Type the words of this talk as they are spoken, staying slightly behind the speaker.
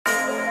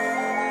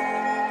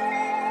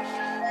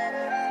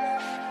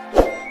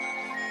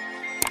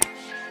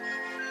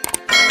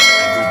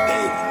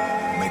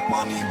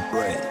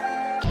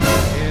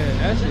Yeah,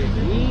 that shit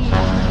clean.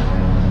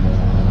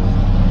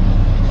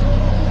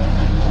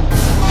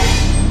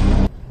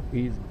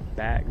 He's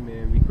back,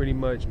 man. We pretty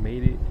much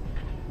made it.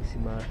 You see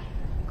my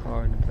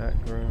car in the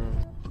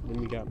background. Then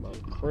we got my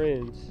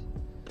friend's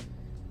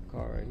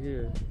car right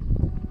here.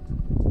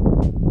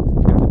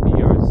 Got the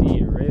BRZ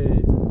in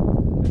red.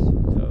 That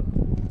shit tough.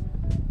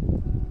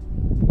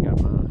 We got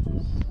mine.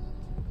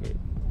 Okay.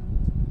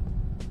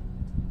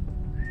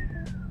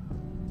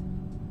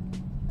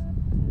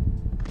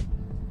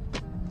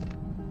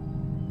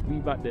 We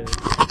about to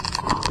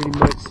pretty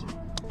much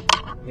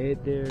head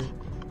there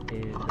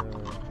and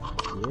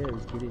yeah,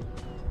 let's get it.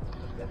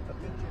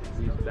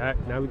 We back.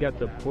 Now we got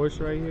the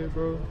Porsche right here,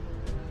 bro.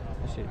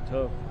 That shit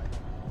tough.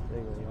 I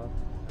ain't gonna lie.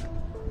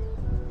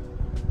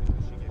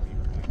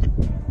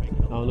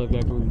 I don't know if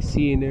y'all can really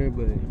see in there,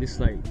 but this is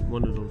like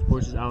one of those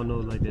Porsches. I don't know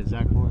like the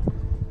exact one.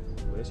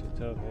 But that shit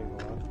tough, I ain't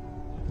gonna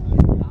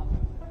lie.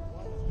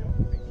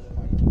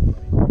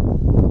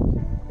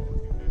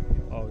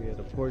 Oh yeah,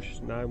 the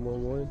Porsche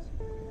 911.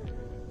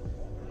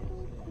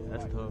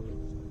 That's tough.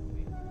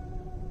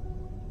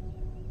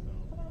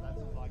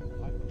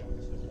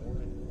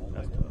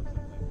 That's tough.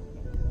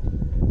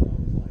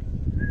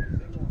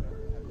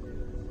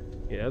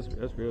 Yeah,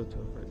 that's real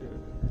tough right there.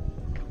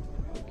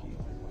 Okay.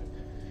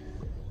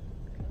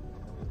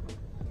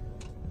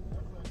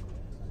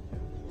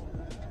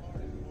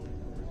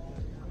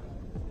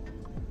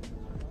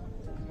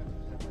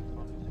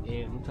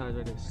 Damn, them tires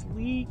right there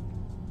sleek.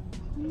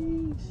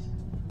 Please.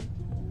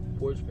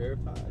 Porsche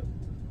verified.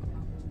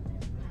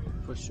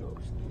 For sure.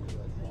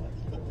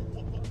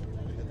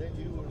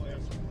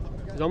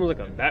 It's almost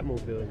like a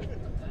Batmobile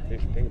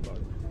if you think about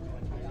it.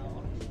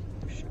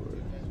 For sure.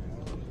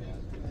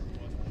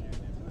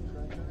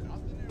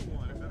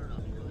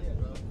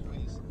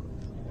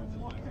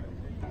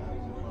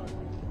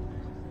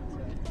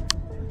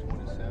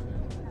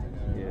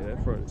 Yeah, that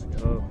front's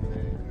tough,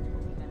 man.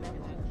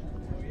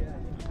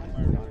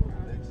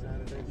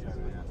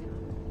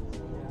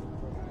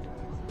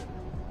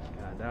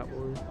 Got that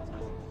one.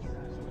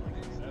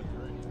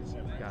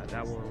 Got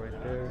that one right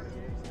there.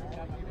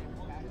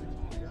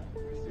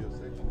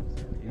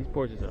 These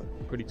Porsches are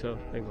pretty tough,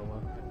 ain't gonna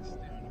lie.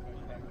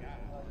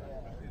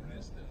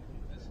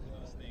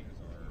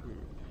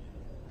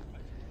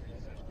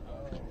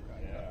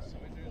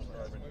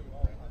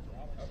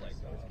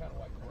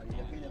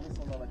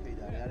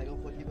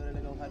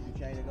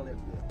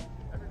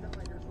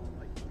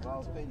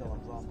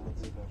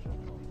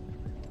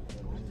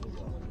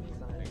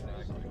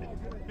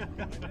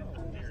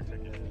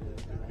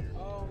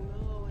 Oh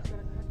no, it's got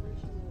a crack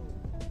ratio.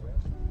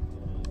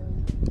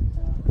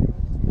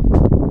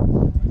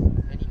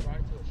 And he brought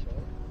it to a show?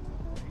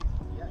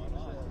 Yeah,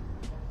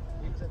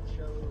 he was at the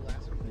show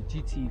last week. The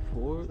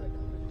GT4,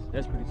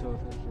 that's pretty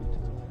tough.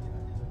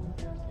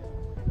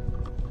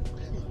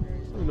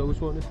 I don't know which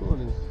one this one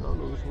is. I don't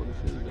know which one this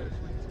is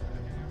actually.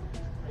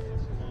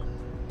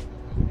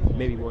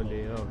 Maybe one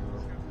day, I don't know.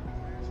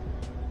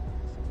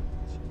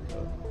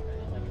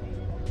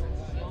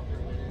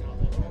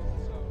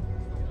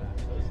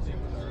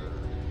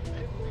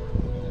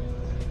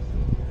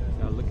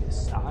 Gotta look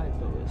inside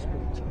though, it's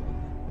pretty tough.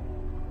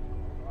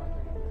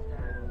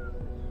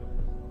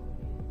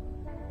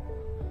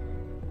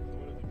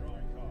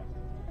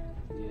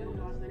 Yeah.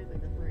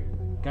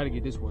 Gotta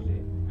get this one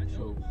in.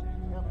 So.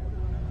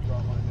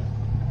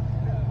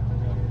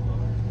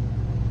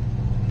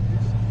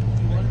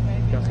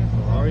 Got some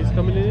Ferraris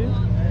coming in.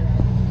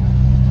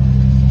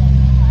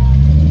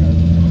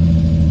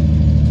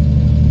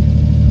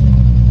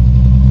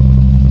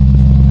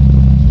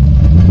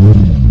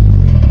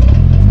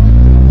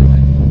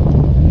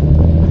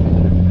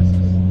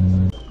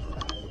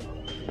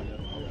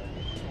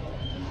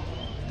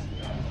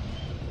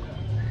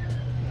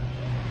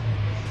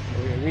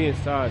 We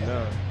inside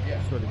now.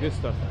 That's where the good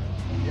stuff at.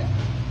 Yeah.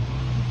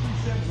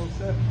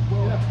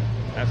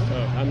 That's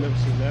tough. I've never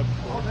seen that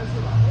before. Oh, that's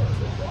what I heard.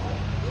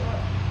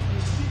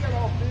 She got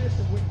all this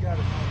and we got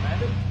it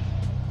automatic.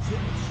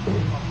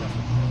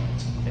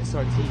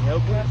 SRT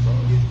Hellcat, bro.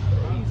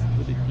 Crazy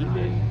with the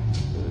demon,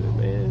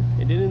 man.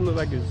 It didn't look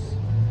like it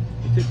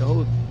took the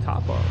whole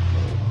top off,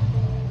 bro.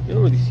 You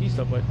don't really see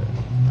stuff like that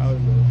out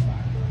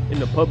in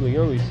the public. You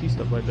don't really see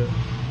stuff like that.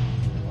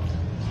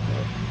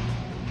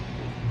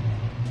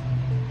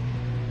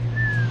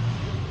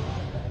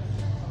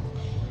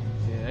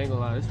 Yeah, I ain't gonna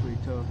lie, it's pretty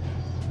tough.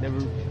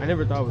 I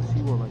never thought I would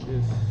see one like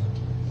this.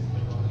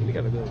 I think they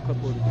got a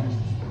couple of the tubes.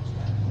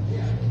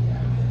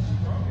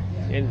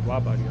 And it's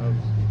wide body,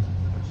 obviously.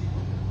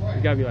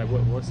 It gotta be like,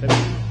 what, 170?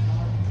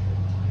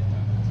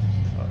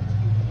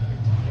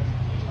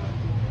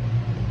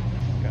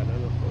 Got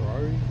another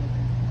Ferrari.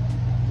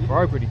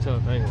 Ferrari pretty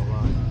tough, I ain't gonna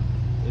lie.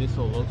 It is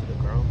so low to the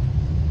ground.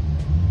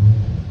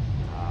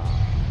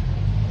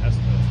 That's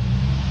tough.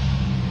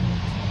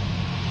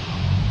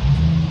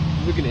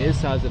 Look at the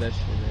insides of that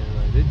shit, man.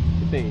 Like,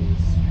 the thing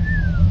is,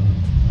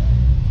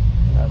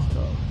 that's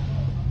tough.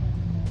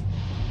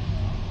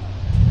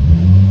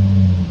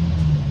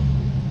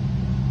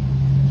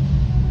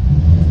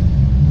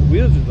 The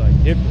wheels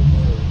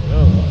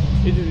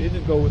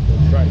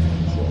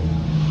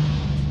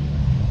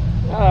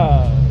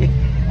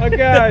Oh,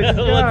 guys,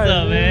 What's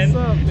up, man?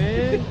 What's up,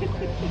 man? What's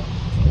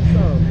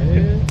up,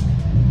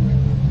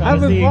 man? I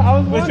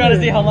was trying to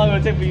see how long it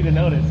would take for you to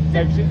notice.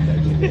 Type shit,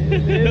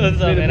 man.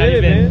 What's up, Been a man? How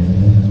you minute,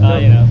 been?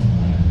 man. You know,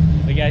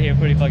 we got here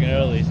pretty fucking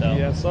early, so.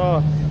 Yeah, I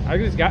saw. I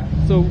just got,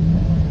 so,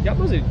 y'all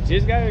must have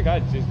just got here?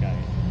 God just got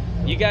here.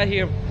 You got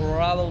here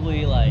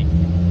probably like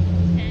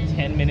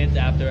 10 minutes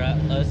after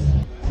us.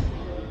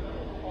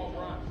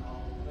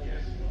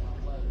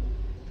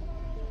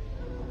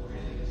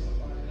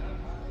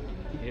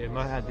 Yeah,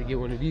 might have to get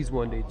one of these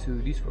one day too.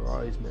 These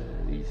Ferraris,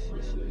 man,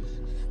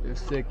 they're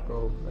sick,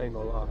 bro. I ain't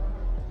gonna lie,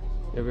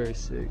 they're very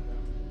sick.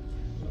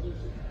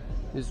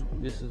 This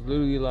is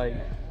literally like,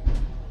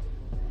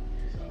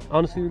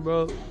 honestly,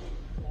 bro,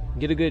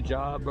 get a good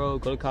job, bro.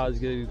 Go to college,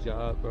 get a good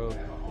job, bro,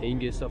 and you can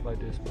get stuff like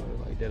this, bro,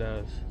 like dead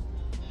ass.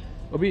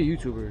 Or be a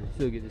YouTuber,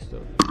 still get this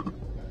stuff.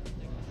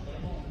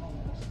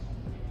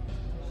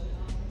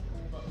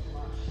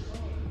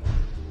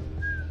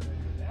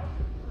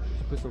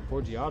 Put some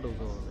Forgiatos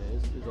on, man.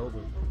 It's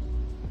over.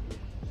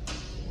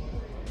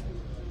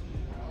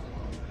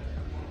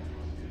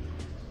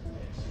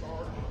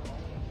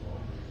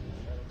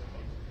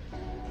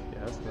 Yeah,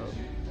 that's tough.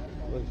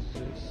 What is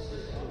this?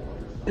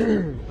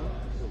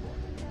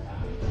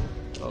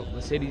 Oh,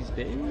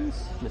 Mercedes-Benz?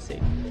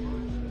 Mercedes.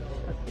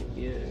 I think,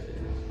 yeah.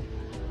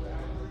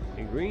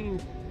 The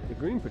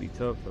green pretty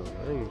tough though.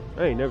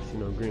 I ain't never seen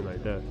no green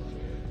like that.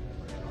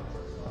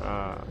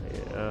 Yeah,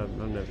 I've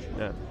never seen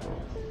that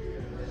before.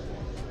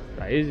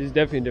 Like, it's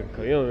definitely a different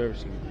color. You don't ever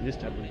see this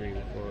type of green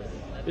before.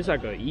 It's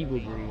like an evil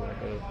green, like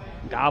a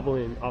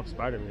goblin off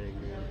Spider-Man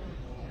green.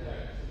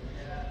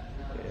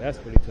 Yeah, that's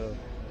pretty tough.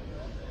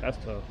 That's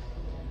tough.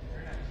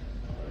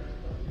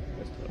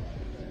 That's tough.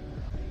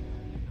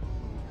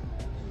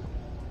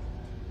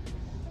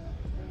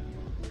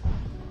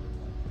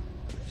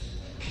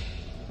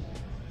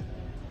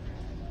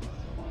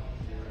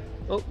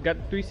 Oh, got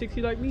the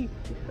 360 like me.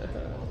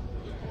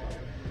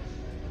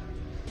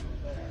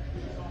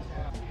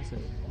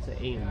 It's an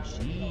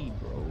AMG,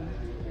 bro.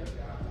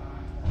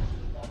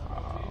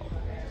 Wow.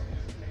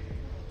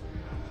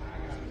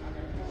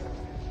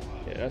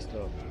 Yeah, that's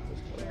tough.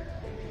 That's tough.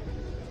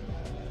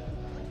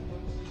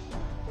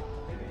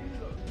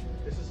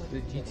 The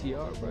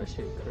GTR, bro, that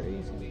shit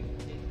crazy.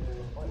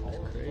 It's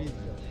crazy.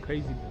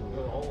 Crazy,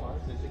 bro.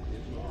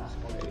 It's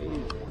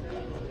crazy.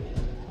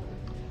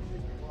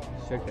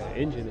 Check that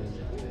engine in.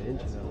 The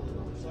engine out.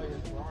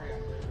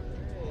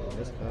 Yeah,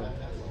 that's tough.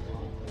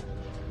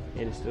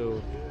 And it's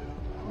still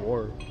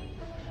warm.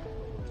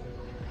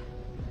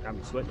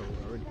 I'm sweating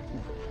already.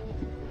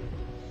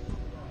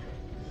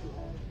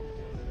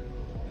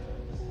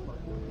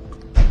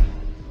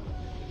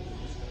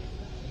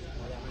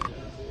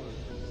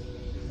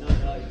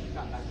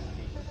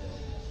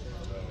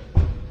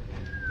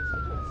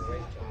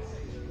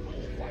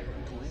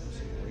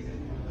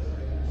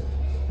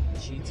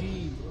 GT.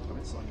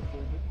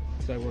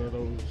 It's like one of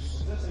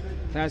those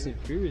Fast and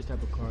Furious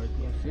type of cars.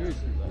 Bro.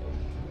 Seriously, like,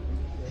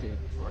 shit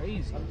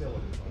crazy.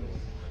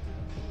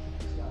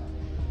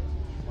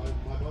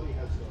 My buddy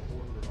has a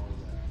 $400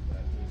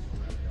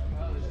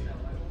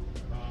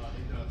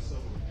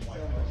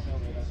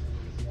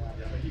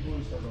 that he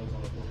blew some of those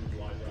on a 4th of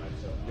July drive.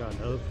 So. Got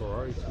another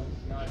Ferrari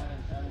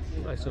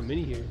too. Like so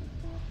many here.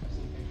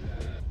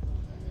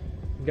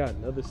 Got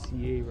another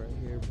CA right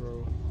here,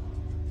 bro.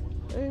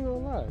 I ain't gonna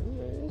lie,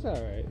 it's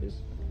alright.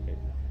 It's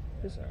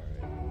alright.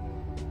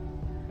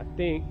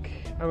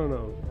 I don't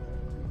know.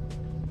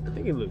 I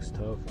think it looks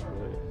tough,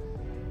 but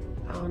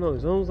I don't know.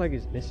 It's almost like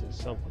it's missing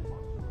something.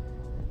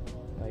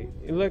 Like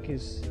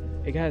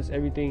it has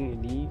everything it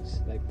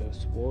needs, like the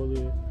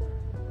spoiler,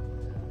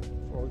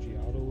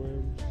 Forgiato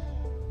rims.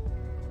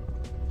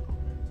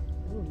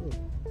 I don't know.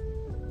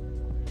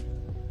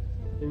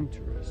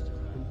 Interesting.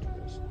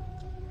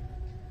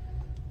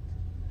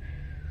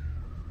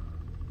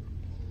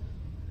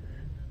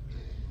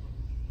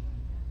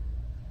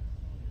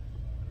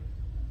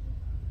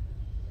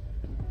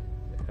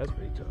 That's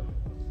pretty tough.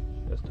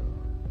 That's tough.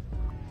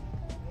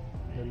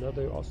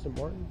 Another Aston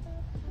Martin.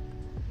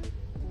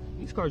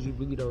 These cars you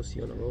really don't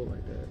see on the road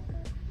like that.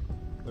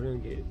 I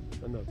didn't get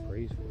enough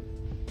praise for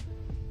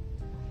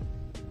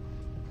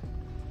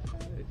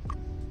it.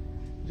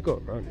 Let's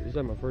go around it. This is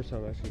like my first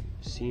time actually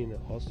seeing an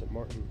Aston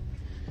Martin.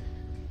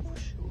 For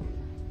sure.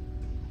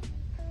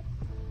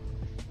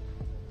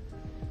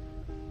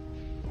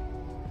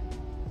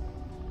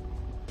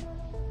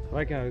 I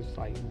like how it's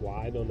like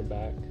wide on the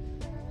back.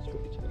 It's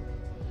pretty tough.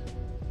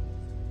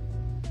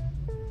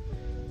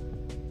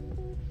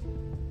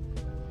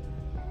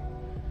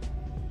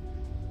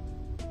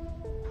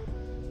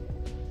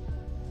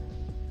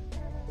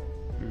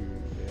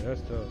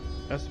 That's tough.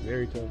 That's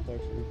very tough,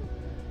 actually.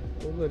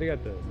 Oh, look, they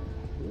got the.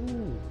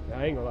 Ooh,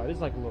 I ain't gonna lie. This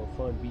is like a little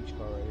fun beach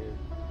car right here.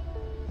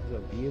 It's a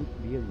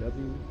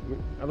BMW.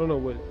 I don't know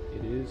what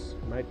it is.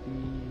 It might be.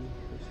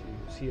 Let's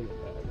see. See in the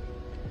back.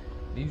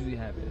 They usually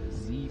have a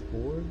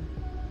Z4.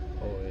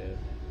 Oh yeah.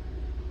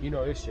 You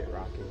know this shit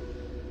rocking.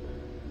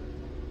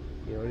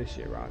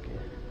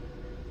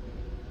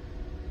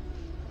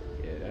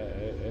 Yeah,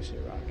 that That shit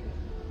rocking.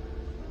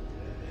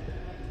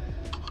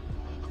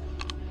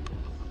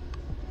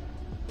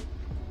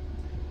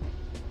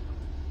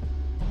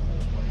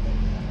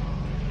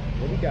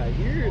 What we got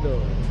here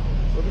though?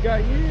 What we got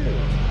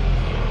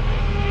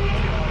here?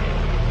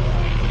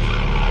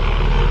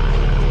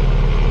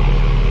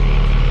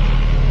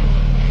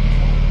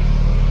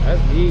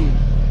 That's mean.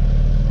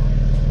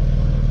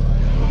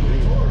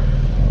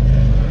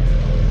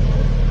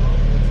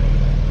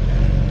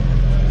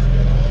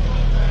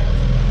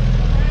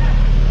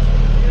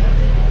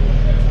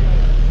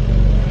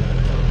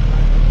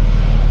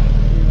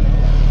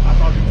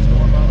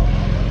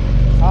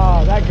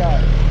 Ah, that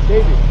guy,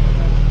 David.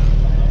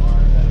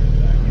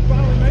 You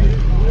finally made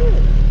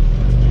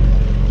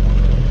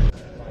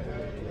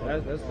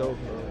it? That's dope,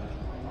 man.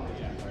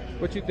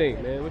 What you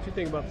think, man? What you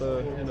think about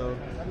the, you know?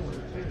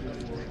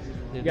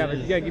 You gotta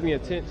give me a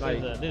tint,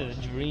 like This is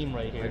a dream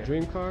right here. a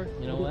dream car.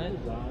 You know what?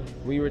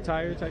 When you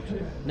retire, type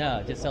shit.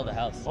 No, just sell the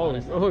house. Oh,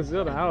 honestly. oh,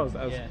 sell the house.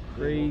 That's Yeah.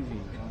 crazy.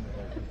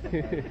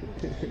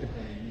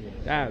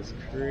 That's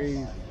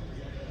crazy.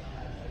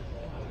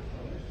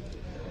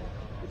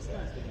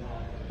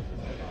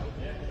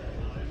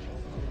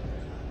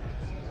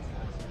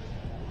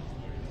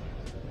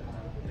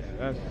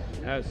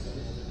 That's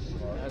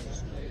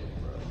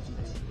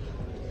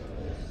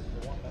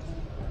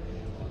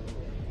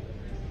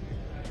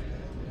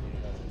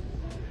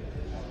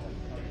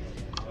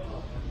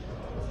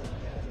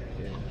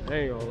I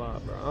ain't gonna lie,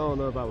 bro. I don't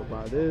know if I would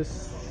buy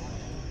this.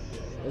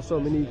 There's so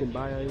many you can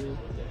buy out here.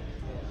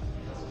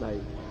 Like,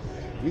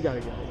 you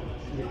gotta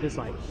get this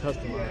like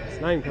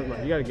customized. Not even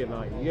customized. You gotta get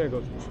like, you gotta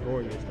go to the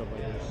store and get stuff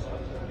like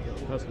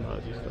this.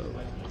 Customize your stuff.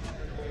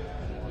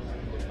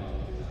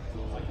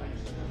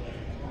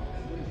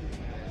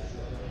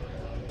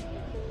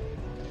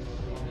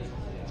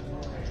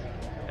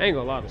 I ain't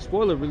gonna lie, the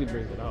spoiler really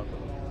brings it out though.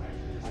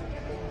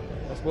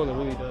 The spoiler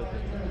really does.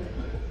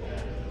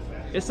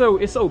 It's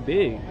so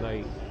big,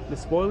 like the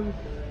spoiler.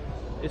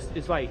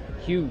 It's like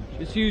huge.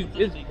 It's huge.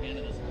 It's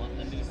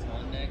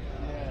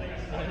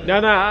no,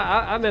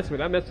 I mess with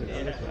it. I mess with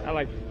it. I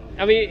like it.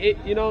 I mean, it,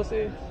 you know what I'm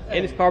saying?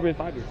 And it's carbon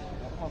fiber.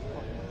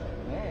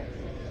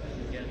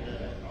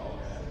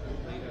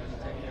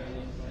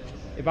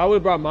 If I would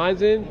have brought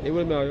mines in, they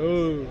would have been like,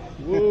 oh,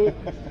 whoa.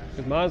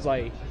 Because mine's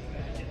like,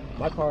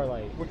 my car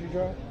like, What you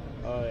drive?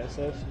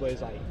 SF, but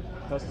it's like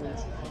custom.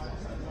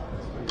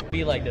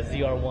 Be like the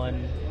ZR1. What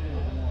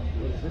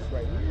is this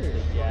right here?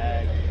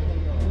 Jag.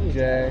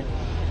 Jag.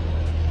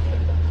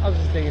 I was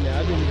just thinking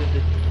that.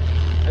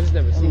 I just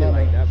never seen it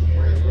like that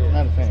before. Yeah.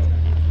 Not a fan.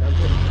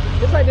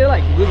 It's like they're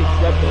like really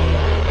slept on.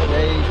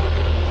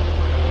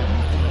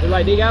 They're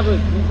like they got a,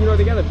 you know,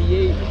 they got a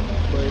V8,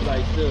 but it's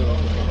like still. I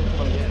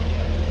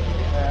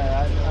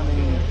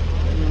mean,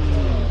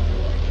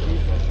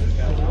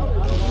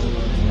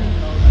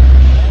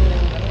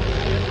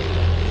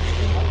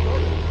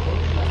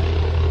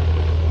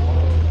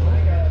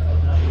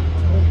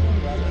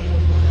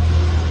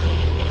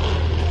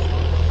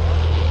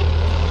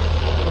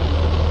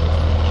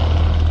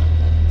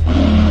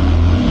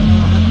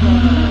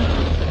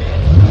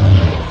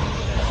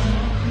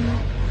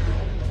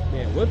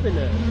 Whipping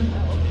that.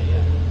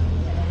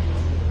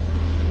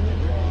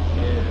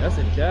 Yeah, that's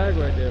a Jag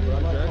right there, bro.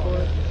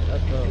 Jaguar.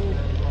 That's tough.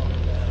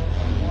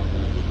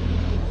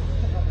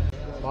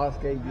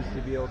 Bosgate used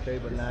to be okay,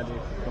 but now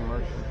it's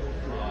commercial.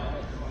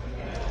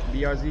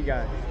 BRZ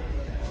guy.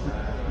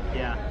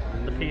 Yeah,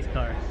 the pace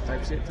car.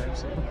 Type shit.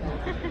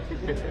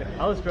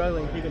 I was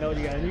struggling keeping up with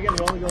you guys. You guys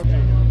were only going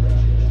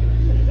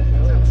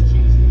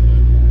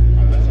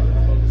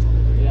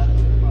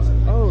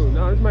Oh,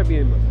 no, this might be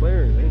in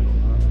McLaren.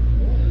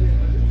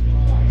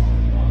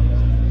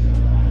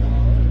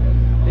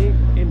 I think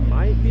it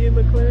might be a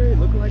McLaren.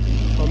 Look like,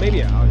 oh,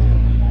 maybe an Audi.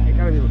 It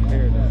gotta be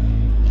McLaren.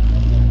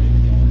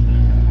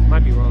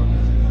 Might be wrong.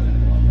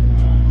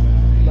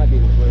 Might be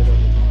McLaren.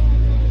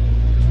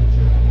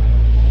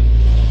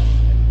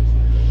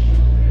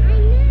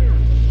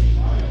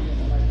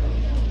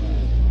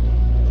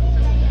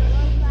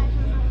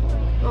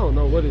 I don't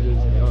know what it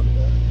is, to be honest.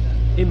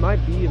 It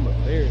might be a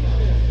McLaren.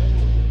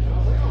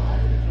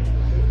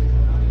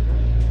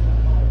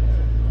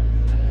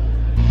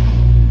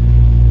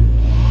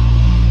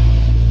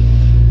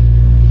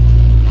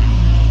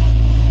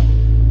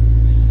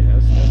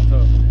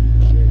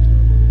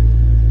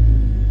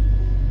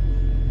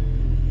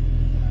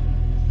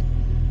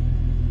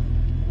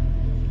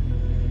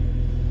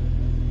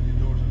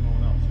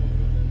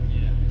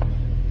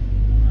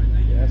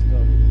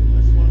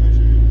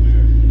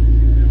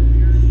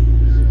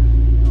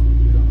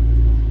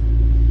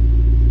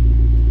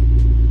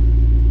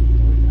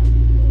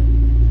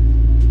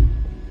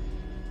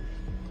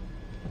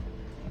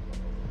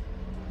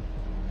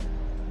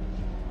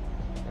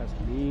 That's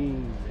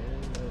mean,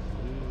 man. That's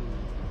mean.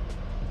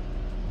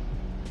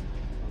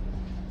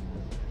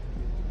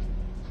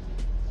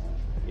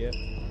 Yep,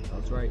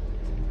 that's right.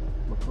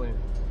 McLaren.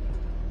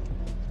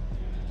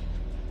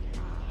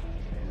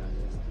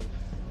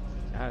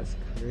 That's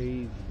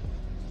crazy.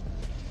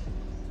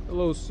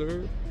 Hello,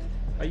 sir.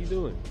 How you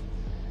doing?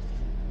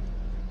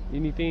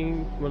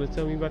 Anything you want to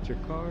tell me about your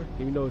car?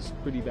 Even though it's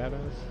pretty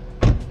badass.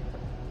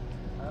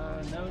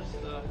 No, it's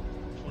the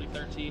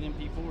 2013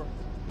 MP4.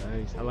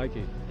 Nice, I like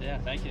it. Yeah,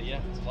 thank you.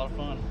 Yeah, it's a lot of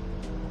fun.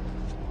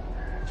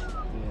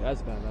 Yeah,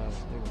 that's badass.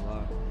 Ain't gonna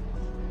lie.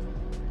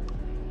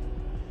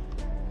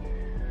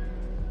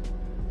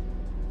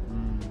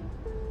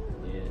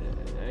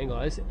 Yeah, I ain't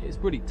gonna lie. It's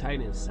pretty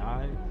tight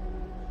inside,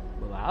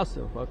 but like, I'll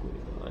still fuck with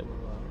it. Though. I ain't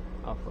gonna lie.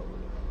 I'll fuck with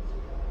it.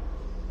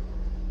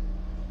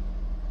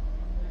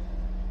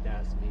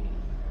 That's me.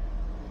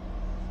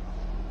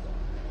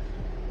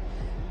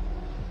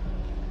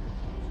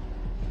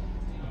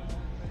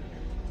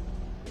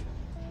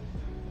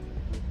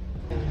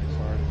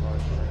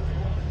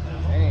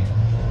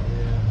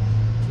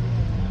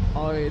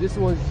 Oh yeah, this is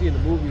the ones you see in the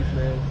movies,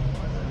 man.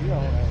 You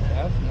don't.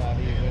 That's not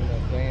even a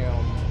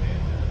damn.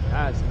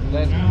 That's me.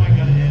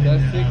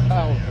 That's 6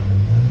 houses.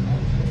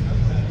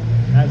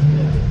 That's me.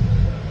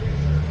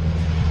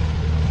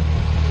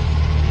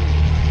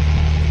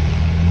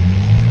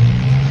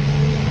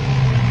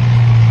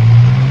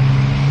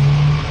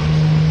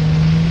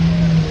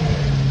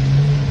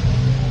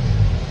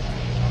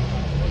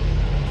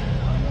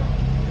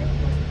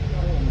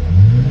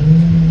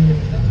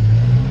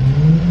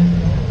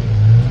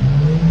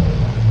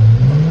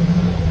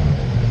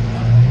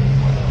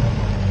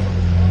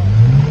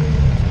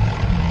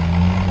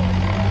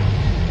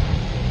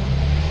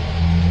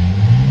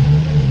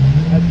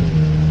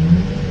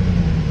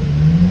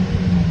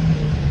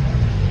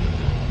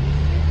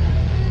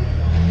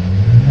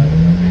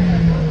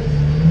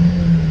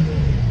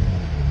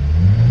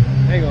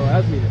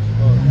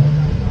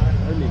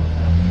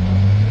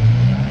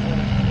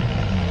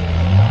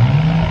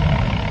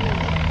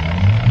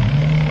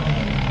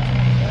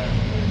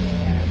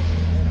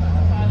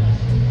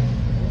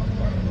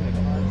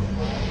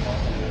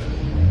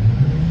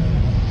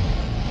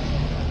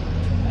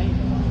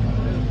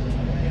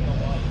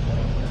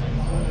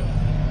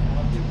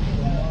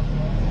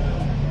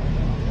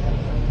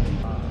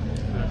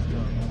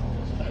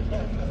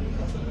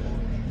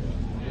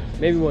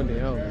 Maybe one day,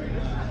 oh. Yeah,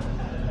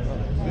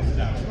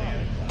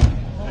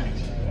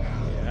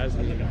 that's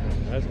me.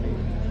 That's me.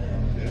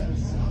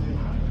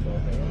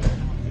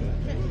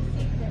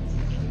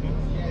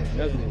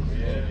 That's me.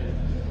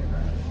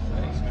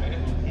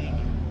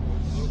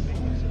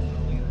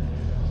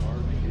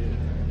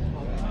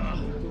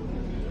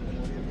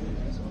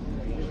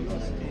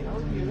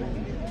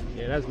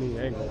 Yeah, that's me.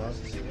 I ain't gonna lie.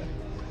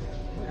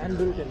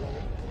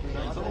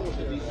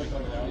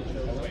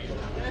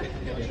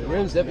 Yeah, the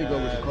rims definitely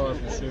go with the car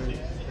for sure.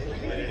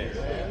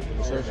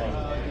 For sure.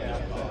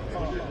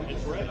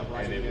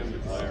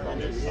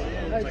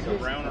 Like a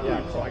rounder,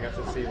 yeah, so I got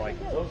to see like,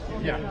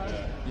 yeah.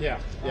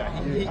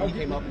 He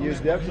came up. He was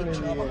definitely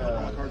in the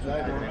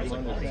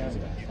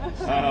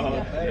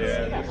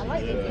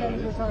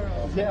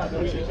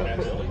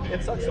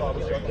It sucks though. I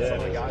was joking with some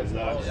of the guys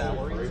about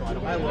salary, so I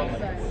love it.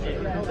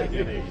 They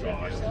did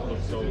exhaust. It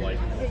looks so like.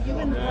 You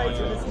win the prize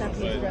for the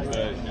snappy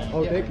espresso.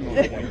 Oh, thank you.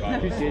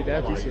 Appreciate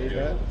that. Appreciate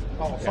that.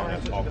 Oh, sorry.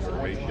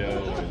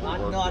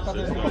 No, I thought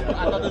there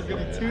was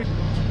gonna be two.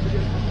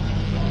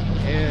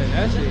 Yeah,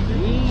 that shit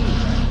mean.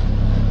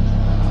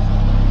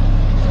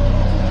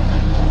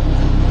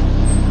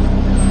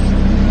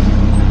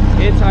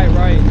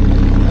 Anti-right.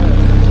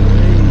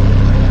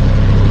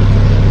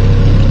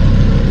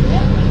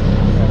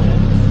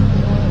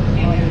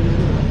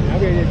 I'm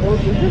ready to get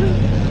closer.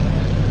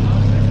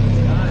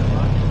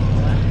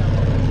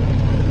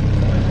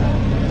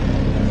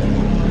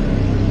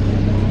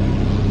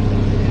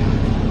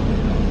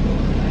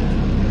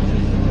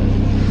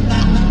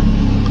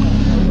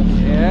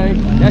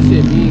 That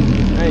shit mean.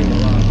 I ain't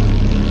gonna lie.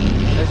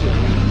 That shit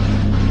mean.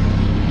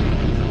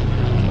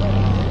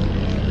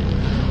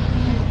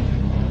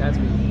 That's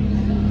me.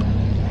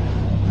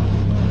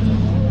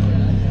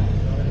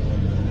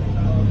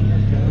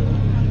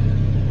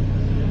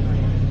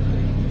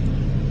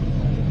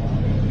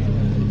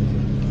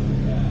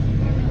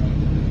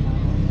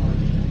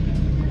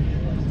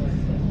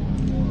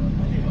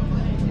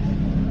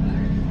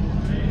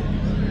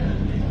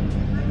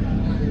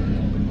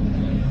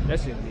 That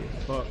shit mean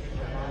as fuck.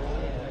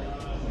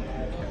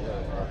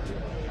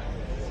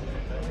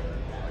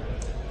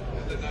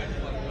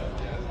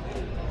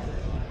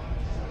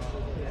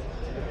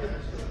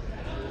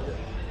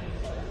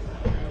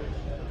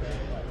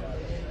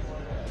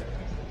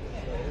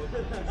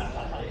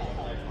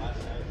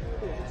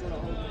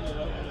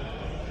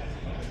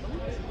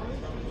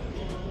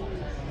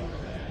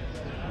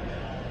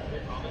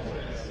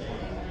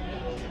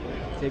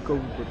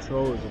 Takeover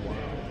Patrol is wild.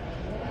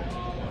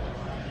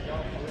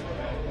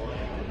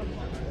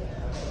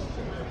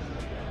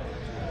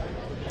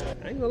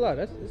 I ain't gonna lie,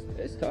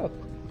 it's tough.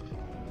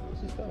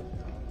 This is tough.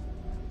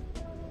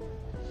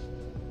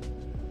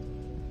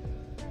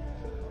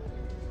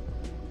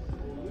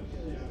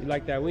 You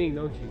like that wing,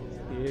 don't you?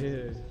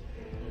 Yeah.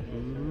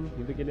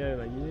 You looking at it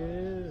like,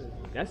 yeah.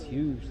 That's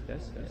huge.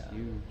 That's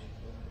huge.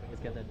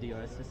 It's got that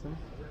DRS system.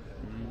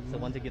 So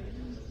once it gets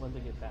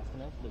fast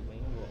enough, the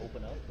wing will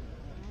open up.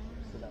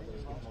 So that way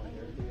it gets more air.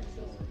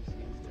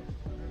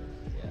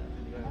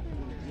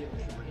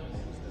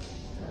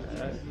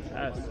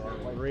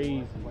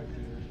 crazy.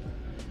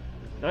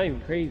 Not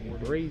even crazy,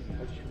 crazy.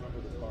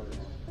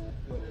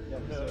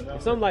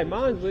 If something like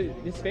mine, but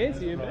it's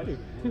fancier, better.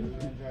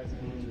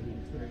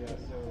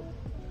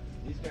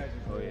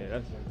 Oh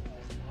yeah,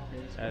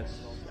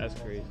 that's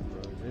crazy,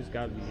 bro. This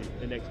gotta be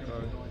the next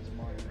car.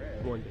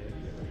 One day.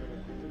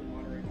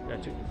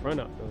 Gotta check the front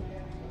out though.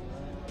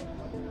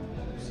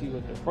 See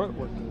what the front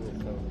working with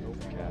though. No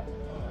cap.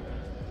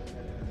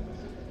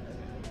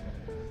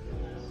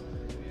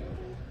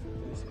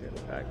 Let's get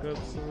it back up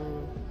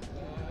soon.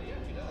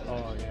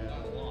 Oh yeah,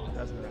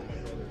 that's nice.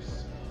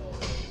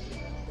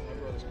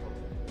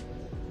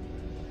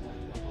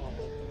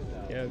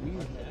 Yeah,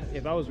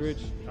 if I was rich,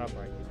 I'd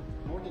probably get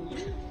it. More than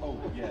you? Oh,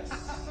 yes.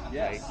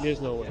 Yes. Like, there's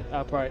no way. I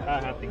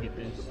have to get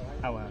this.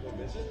 I would have to get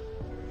this.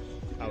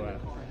 I would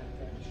have to.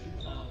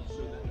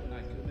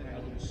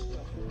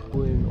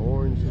 An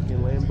orange looking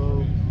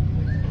Lambo.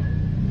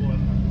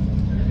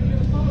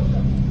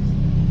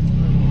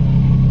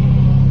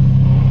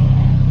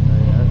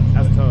 Yeah,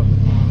 that's tough.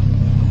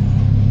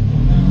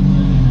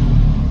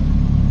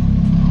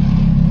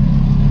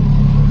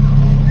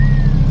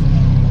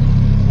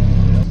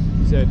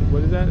 You said,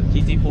 what is that?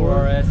 GT4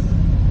 RS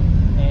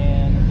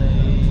and a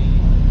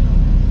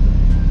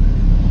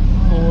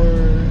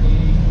Ford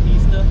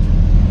Fiesta.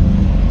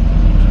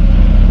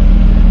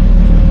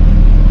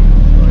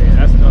 Oh yeah,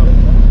 that's tough.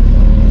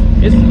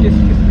 It's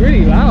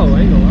pretty loud, I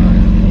ain't gonna lie.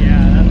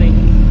 Yeah, that thing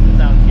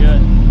sounds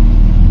good.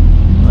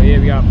 Oh yeah,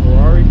 we got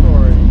Ferrari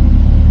car.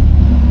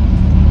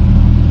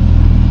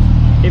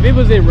 If it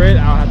was in red,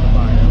 I'll have to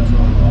buy it. I'm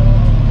sorry.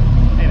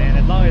 Hey man,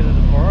 as long as it's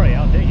a Ferrari,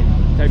 I'll take it.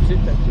 Type shit.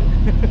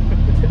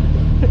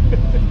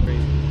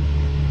 Crazy.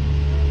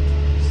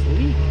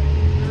 Sweet.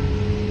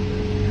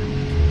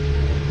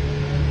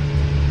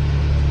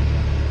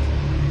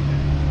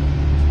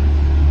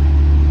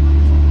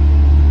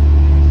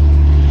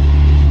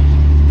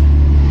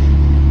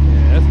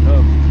 Yeah, that's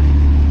tough.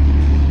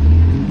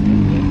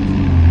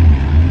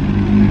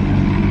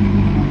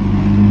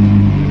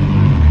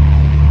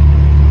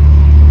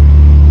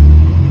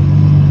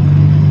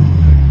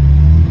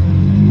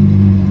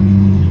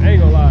 I ain't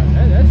gonna lie,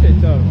 that shit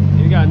tough.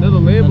 You got another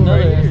Lambo Another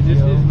right here.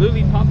 Just STO.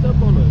 literally popped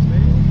up on us,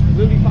 man.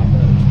 Literally popped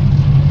up.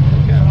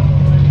 Okay.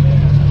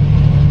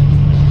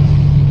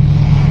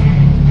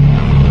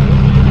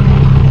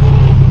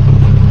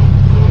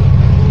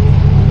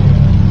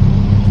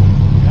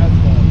 That's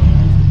tough.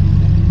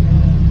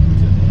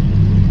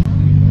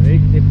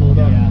 They pulled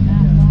up. Yeah.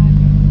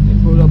 They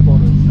pulled up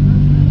on us.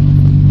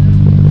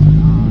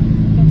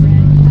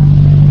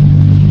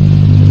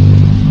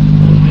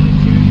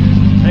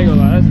 I ain't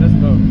gonna lie, that's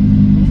tough.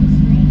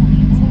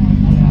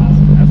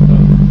 That's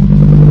tough.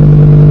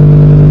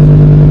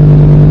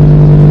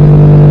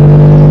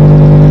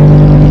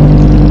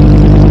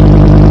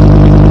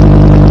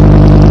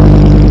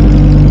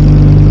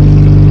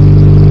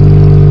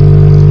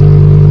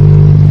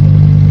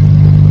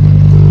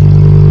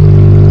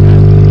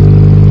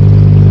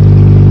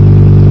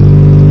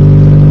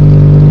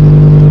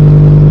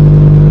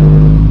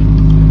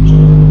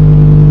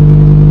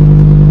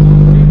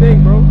 What do you think,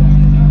 bro?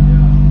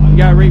 You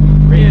got rate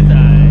It's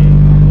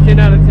 10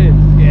 out of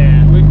 10.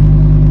 yeah.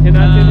 10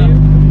 out of 10 to you?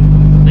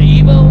 The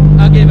Evo,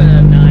 I'll give it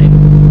a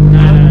 9.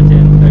 9 out of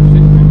 10. Type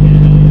shit.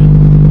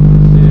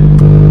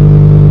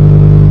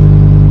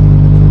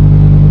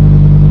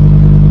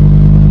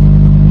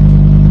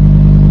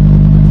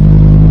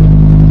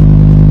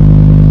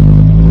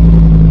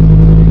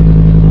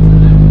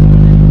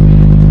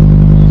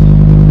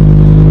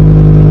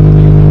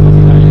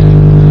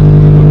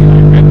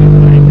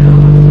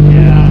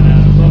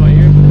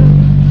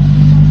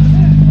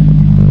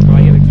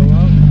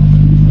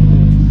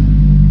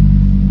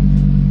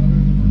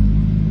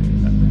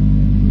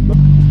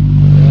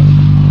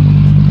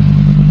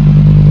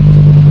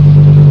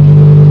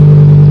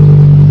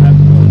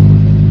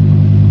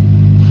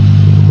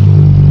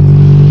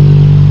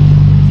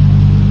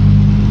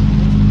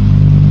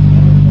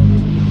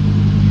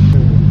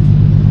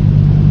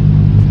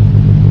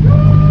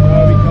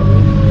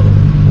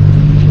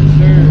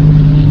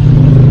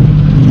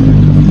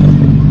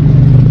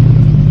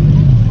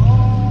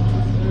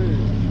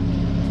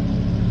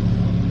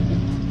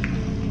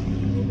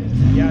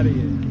 Out of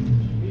here.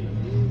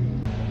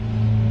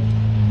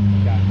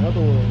 Got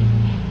another one.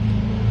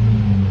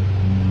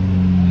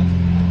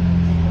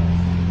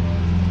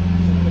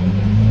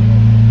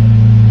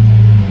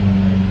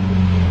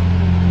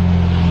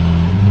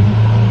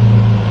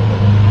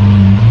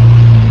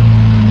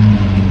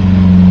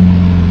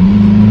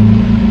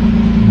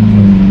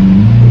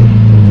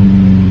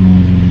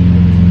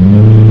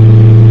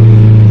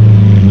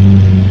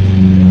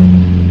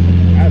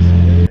 That's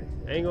good.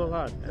 I ain't gonna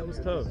lie, that was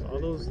tough. All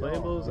those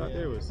Lambos out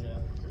there that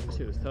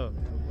shit was tough.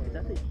 Is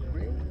that the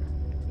E-Ray?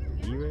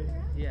 E-Ray?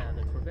 Yeah,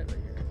 the Corvette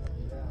right here.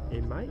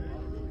 It might.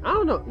 I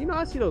don't know. You know,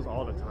 I see those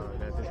all the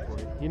time at this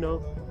point. You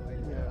know,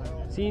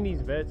 seeing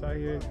these vets out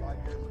here.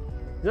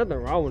 There's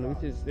nothing wrong with them.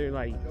 It's just they're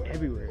like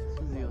everywhere.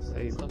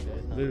 Like,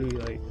 literally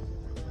like.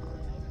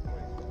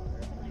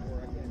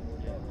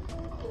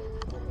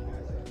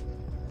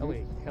 Oh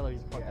wait.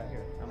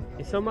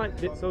 Is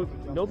somebody so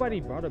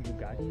nobody brought a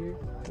Bugatti here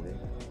today?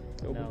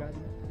 No, No.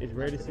 Bugatti. It's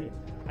rare to see.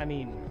 I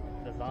mean,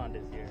 the Zonda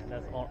is here.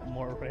 That's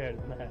more rare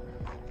than that.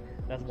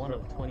 That's one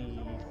of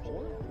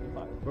 24,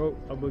 25. Bro,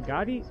 a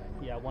Bugatti?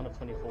 Yeah, one of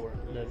 24.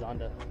 The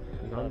Zonda.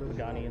 Zonda?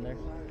 Pagani in there.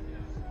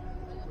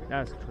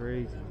 That's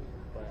crazy.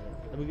 But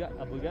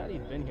a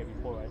Bugatti's been here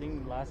before. I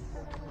think last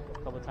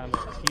couple of times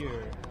I was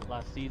here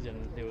last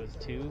season, there was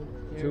two.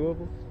 Here. 2 of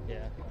them?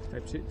 Yeah.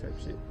 Type shit.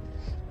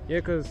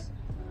 Yeah, cause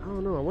I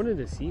don't know. I wanted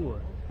to see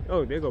one.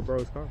 Oh, there go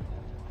bro's car.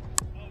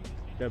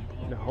 The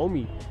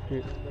homie.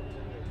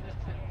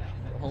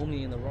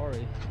 Homie in the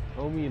Rari.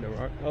 Homie in the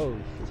Rari. Oh,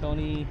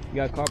 Tony, you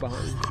got a car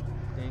behind you.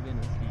 David,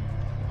 and Steve.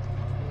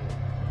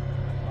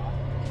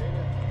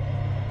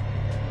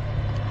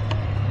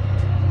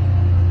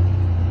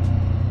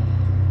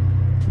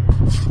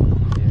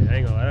 Yeah, I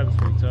ain't gonna lie. That was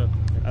pretty tough.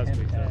 That was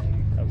pretty tough.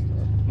 That was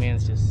tough.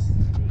 Man's just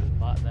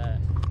bought that.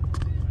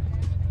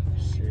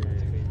 Shit.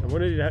 I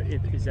wondered,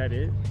 is that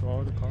it for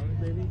all the cars,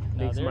 maybe?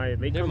 No,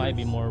 Think there might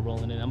be more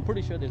rolling in. I'm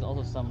pretty sure there's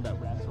also some that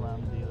wraps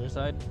around the other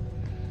side.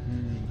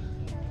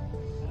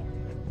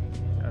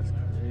 That's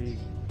crazy.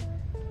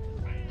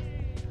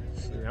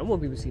 Shit, I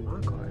want people to see my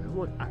car.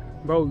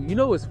 Bro, you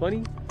know what's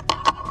funny?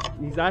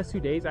 These last 2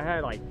 days, I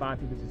had like 5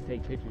 people just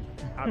take pictures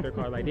out their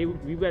car. Like we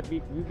be at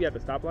the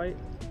stoplight,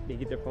 they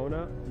get their phone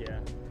out. Yeah.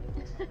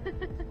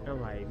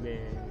 I'm like,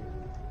 man.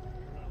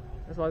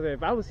 That's why I said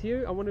if I was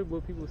here, I wonder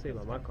what people would say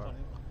about my car.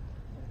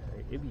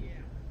 Like, it'd be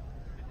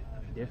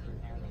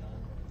different.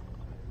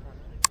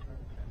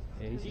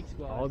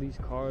 Yeah, all these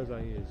cars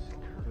out here is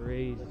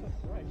crazy.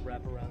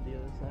 Wrap around the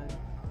other side.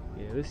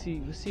 Yeah, let's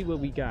see what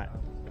we got.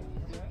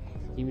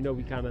 Even though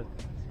we kind of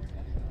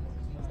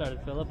Started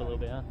to fill up a little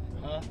bit,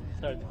 huh?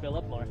 Started to fill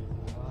up more.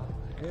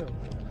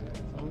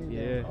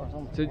 yeah.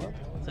 So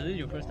this is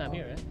your first time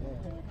here, right?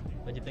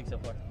 What'd you think so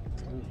far?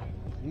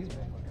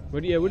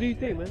 What do you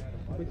think, man?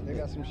 They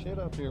got some shit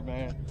up here,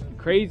 man.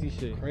 Crazy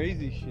shit.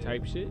 Crazy shit.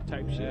 Type shit.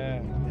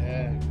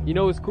 Yeah. You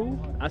know what's cool?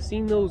 I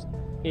seen those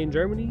in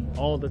Germany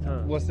all the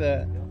time. What's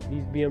that?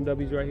 These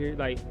BMWs right here,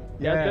 like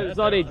Yeah. that's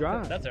all they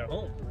drive. That's their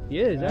home.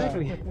 Yeah,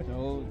 exactly.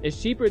 No.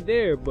 It's cheaper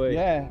there, but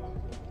Yeah.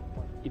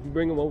 if you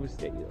bring them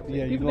overseas,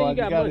 Yeah, people think you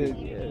got money.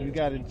 Yeah. you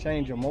gotta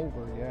change them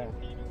over, yeah.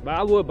 But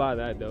I would buy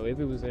that though if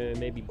it was in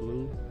maybe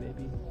blue,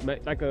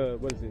 like a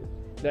what is it?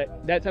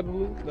 That type of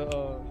blue,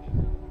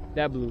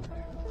 that blue,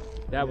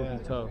 that would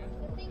be tough.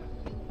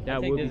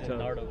 That would be tough.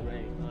 Nardo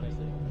gray,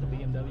 honestly. The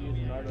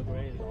BMW Nardo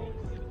gray is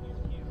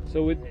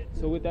always.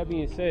 So with that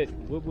being said,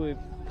 what would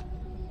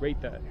rate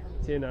that?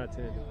 10 out of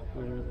 10.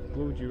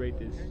 What would you rate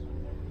this?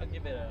 I'd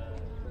give it a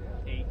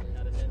 8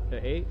 out of 10.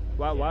 An 8?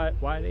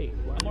 Why an 8?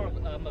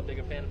 I'm a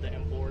bigger fan of the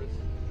M4s.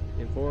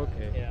 In 4?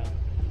 Okay. Yeah.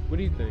 What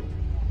do you think?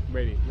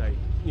 Rate it, like,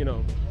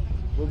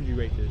 what would you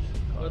rate this?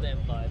 Or the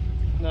M5.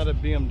 Not a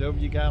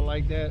BMW guy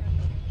like that.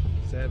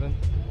 7.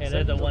 And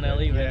there's the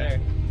 1LE right there.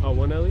 Oh,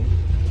 1LE?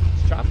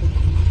 It's chopping.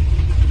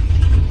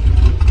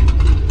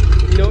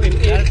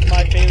 That's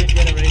my favorite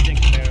generation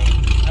Camaro.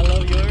 I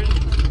love yours,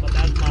 but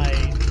that's my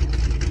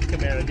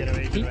Camaro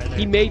generation right there.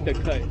 He made the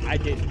cut. I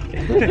didn't.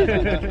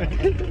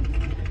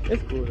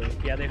 It's cool though.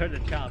 Yeah, they heard the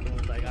chop and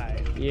was like,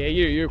 alright. Yeah,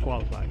 you're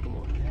qualified. Come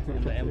on.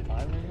 The M5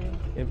 right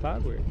here?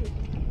 M5 where?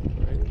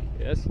 Right.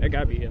 Yeah, that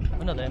gotta be M5.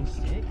 Oh no, the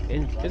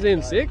M6? Is it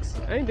M6?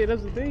 I didn't think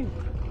that's the thing.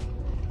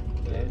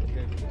 Yeah.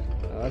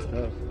 Oh, that's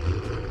tough.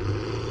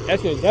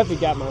 That's gonna definitely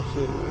got my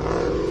shit.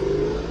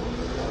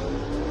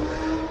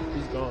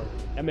 He's gone.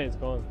 That man's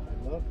gone.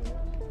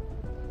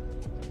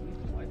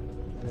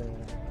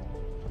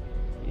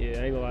 Yeah,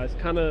 I ain't gonna lie. It's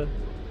kind of.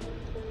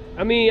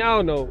 I mean, I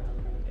don't know.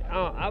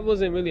 I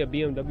wasn't really a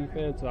BMW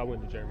fan until I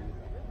went to Germany.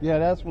 Yeah,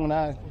 that's when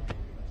I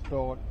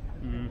started.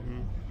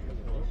 Mm-hmm.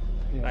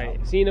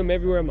 Like seeing them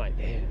everywhere, I'm like,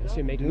 damn, this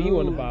should make me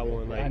want to buy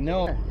one. Like, I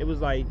know. It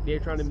was like they're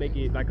trying to make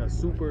it like a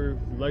super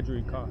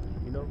luxury car,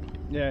 you know?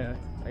 Yeah.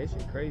 Like, this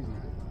shit crazy.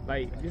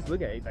 Like, just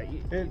look at it. Like,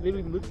 it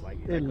literally looks like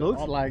it. It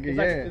looks like it,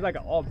 yeah. It's like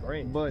an all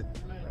brand. But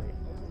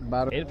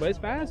But it's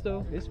fast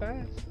though. It's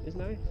fast. It's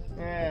nice.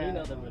 I do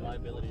know the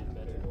reliability is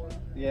better.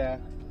 Yeah.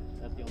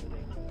 That's the only thing.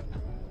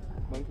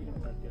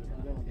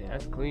 Yeah,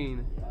 that's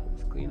clean.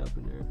 It's clean up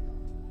in there.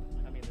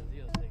 I mean, the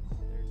Z06.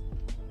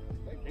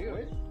 They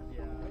good.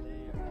 Yeah,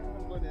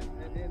 But at the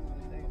end of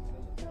the day,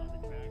 they're on the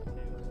track too.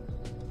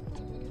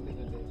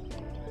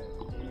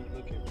 when you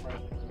look at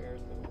price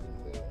comparison with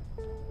the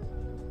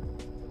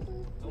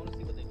I want to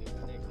see what they do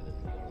next to the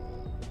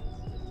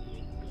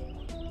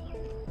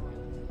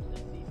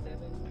C7.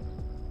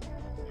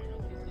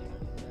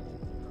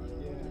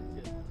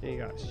 Then you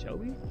got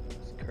Shelby.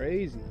 It's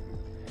crazy.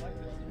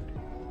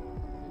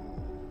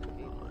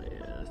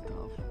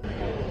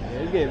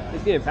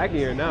 It's getting packed in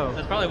here now.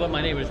 That's probably what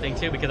my neighbors think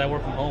too, because I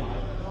work from home.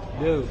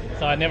 Dude.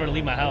 So I never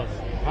leave my house.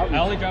 I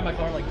only drive my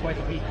car like twice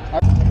a week.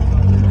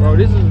 Bro,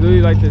 this is really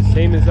like the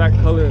same exact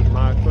color as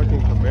my fucking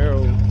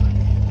Camaro.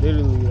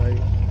 Literally, like,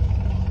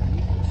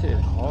 this shit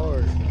is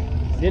hard.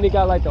 Then it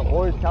got like the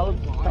orange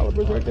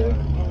calipers right there.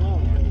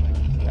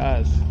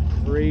 That's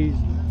crazy.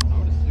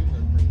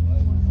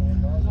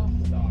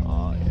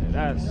 Oh, yeah.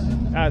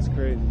 That's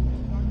crazy.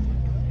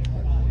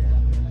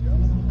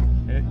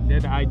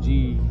 That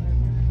IG.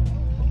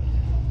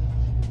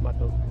 About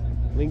to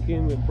link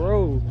in with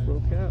bro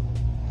cap.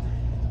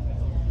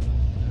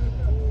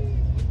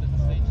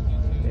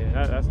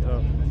 Yeah, that's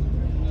tough.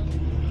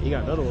 You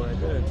got another one right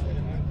there.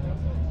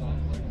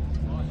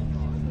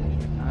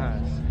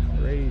 That's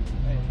crazy.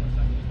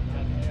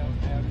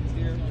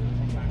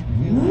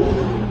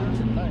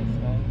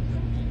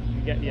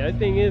 Yeah, that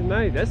thing is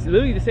nice. That's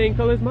literally the same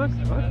color as my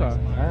car.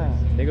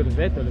 They go to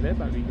vet though. The vet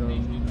about to be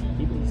gone.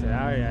 He said,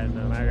 I already had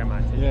enough. I got my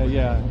attention.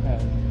 Yeah.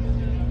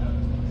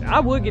 I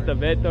would get the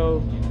vet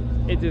though.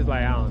 It's just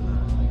like, I don't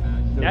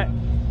know. That,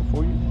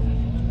 before you?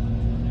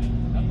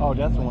 Oh,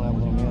 that's the one that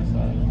was on the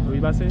inside. what you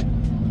about to say?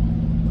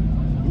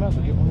 You might as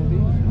well get one of these,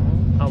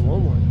 man. I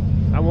want one.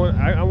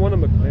 I want a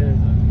McLaren.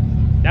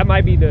 That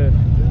might be the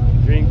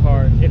dream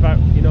car if I,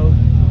 you know.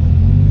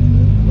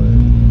 But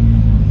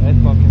That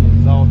fucking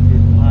exhaust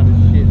is hot as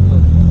shit.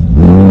 Look.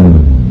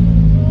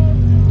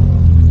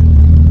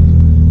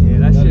 yeah,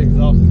 that shit.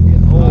 Exhaust is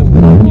getting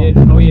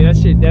hot. Oh yeah, that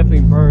shit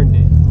definitely burned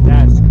it.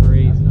 That's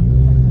crazy.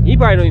 He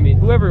probably don't even.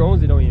 Whoever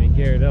owns it don't even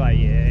care. They're like,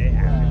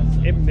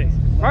 yeah, it makes.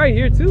 Probably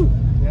here too.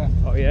 Yeah.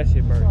 Oh yeah, that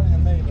shit burned.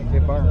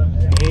 It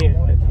burned.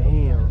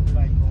 Damn.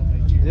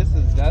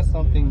 That's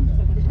something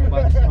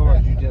about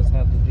storage you just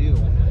have to deal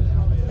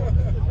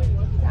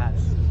with.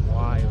 That's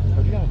wild.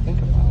 But you gotta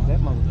think about it. That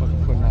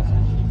motherfucker putting out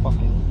some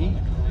fucking heat.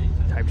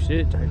 Type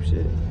shit.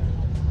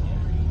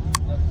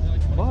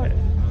 But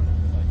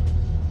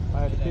if I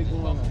had to pick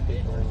one, I'd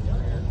pick the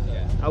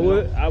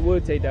one. I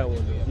would take that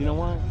one though. You know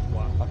what?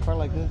 A car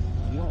like this,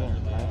 you don't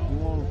want black. You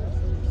want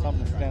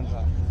something that stands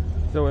out.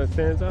 So when it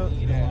stands out?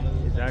 Yeah.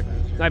 Exactly.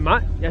 Like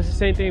mine, that's the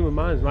same thing with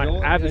mine. Like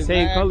Don't- I have the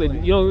same color.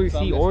 exactly. You don't really see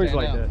Something orange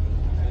stand like out. that.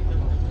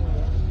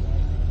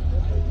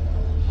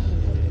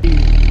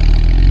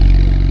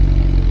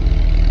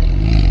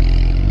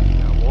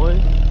 Got one.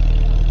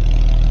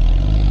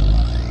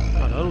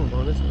 Oh, the other one's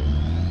on this one.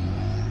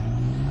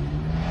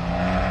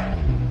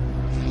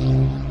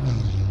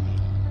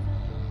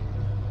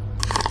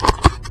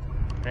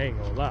 I ain't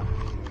gonna lie.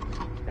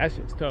 That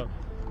shit's tough.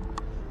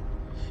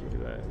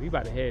 Shit, we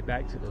about to head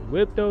back to the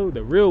whip though,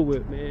 the real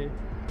whip, man.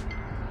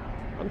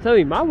 I'm telling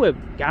you, my whip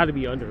gotta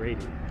be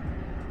underrated.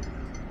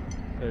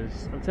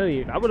 Cause I'm telling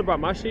you, if I would have brought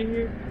my shit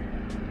here,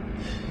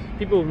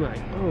 people would be like,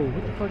 oh,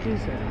 what the fuck is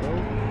that, bro?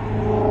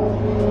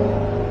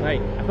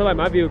 Like, I feel like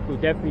my vehicle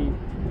definitely,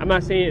 I'm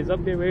not saying it's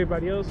up there with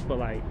everybody else, but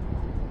like,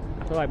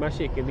 I feel like my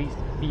shit can at least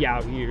be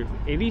out here.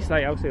 At least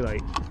like, I would say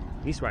like,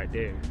 at least right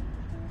there.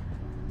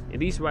 At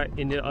least right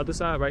in the other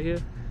side right here.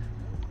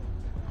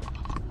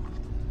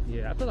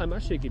 Yeah, I feel like my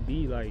shit could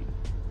be like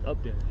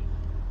up there.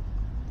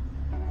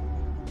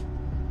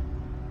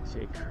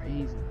 Shit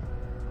crazy.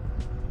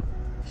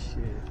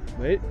 Shit.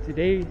 But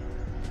today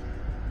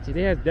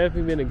has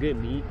definitely been a good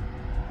meet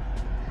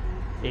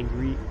and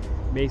greet.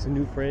 Made some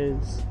new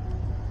friends.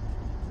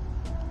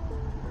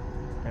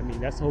 I mean,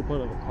 that's the whole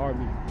point of a car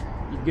meet.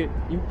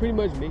 You pretty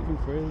much make new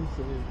friends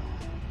and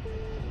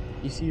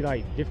you see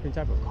like different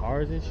type of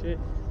cars and shit.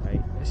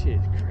 Like that shit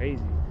is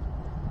crazy.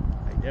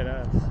 Like dead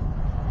ass.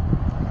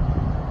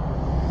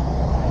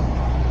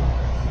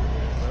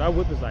 But our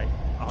whip is like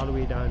all the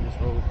way down this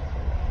road.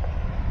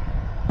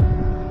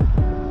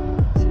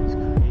 Shit's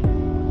crazy.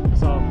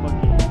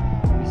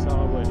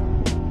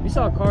 We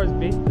saw cars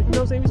big, you know what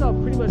I'm saying? We saw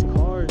pretty much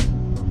cars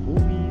from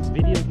movies,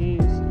 video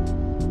games.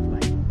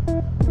 Like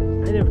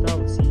I never thought I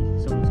would see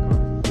some of those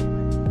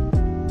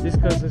cars.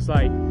 Just cause it's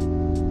like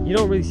you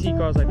don't really see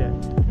cars like that.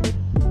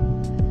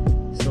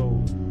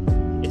 So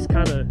it's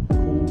kinda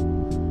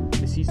cool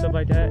to see stuff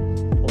like that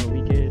on the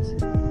weekends.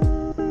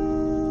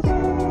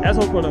 That's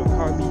the whole point of a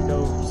car meet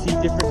though. You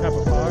see different type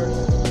of cars.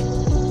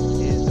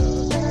 And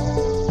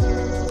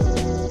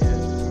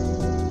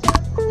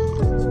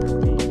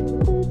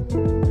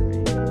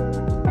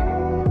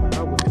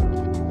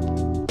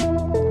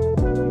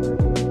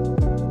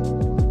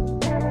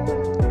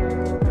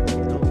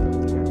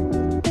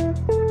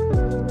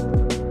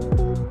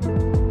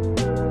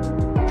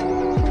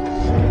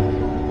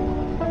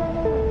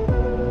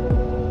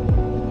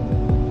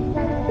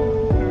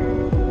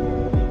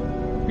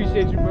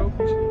appreciate you, bro.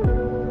 Appreciate you.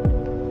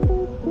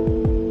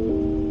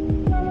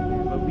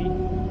 But we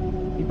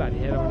about to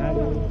head on out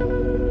of here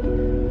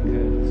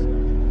because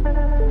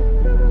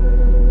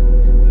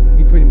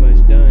we pretty much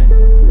done.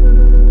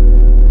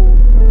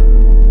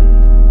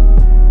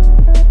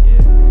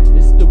 Yeah,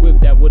 this is the whip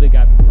that would have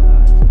got me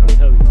lives, I'm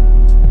telling you.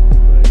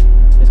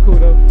 But it's cool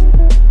though.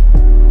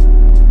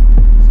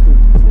 It's cool.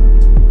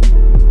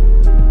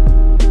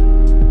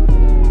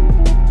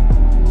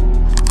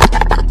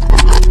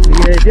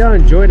 Yeah, if y'all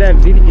enjoyed that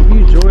video, if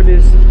you enjoyed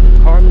this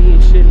car meet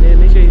and shit, man,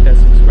 make sure you hit that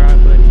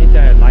subscribe button, hit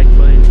that like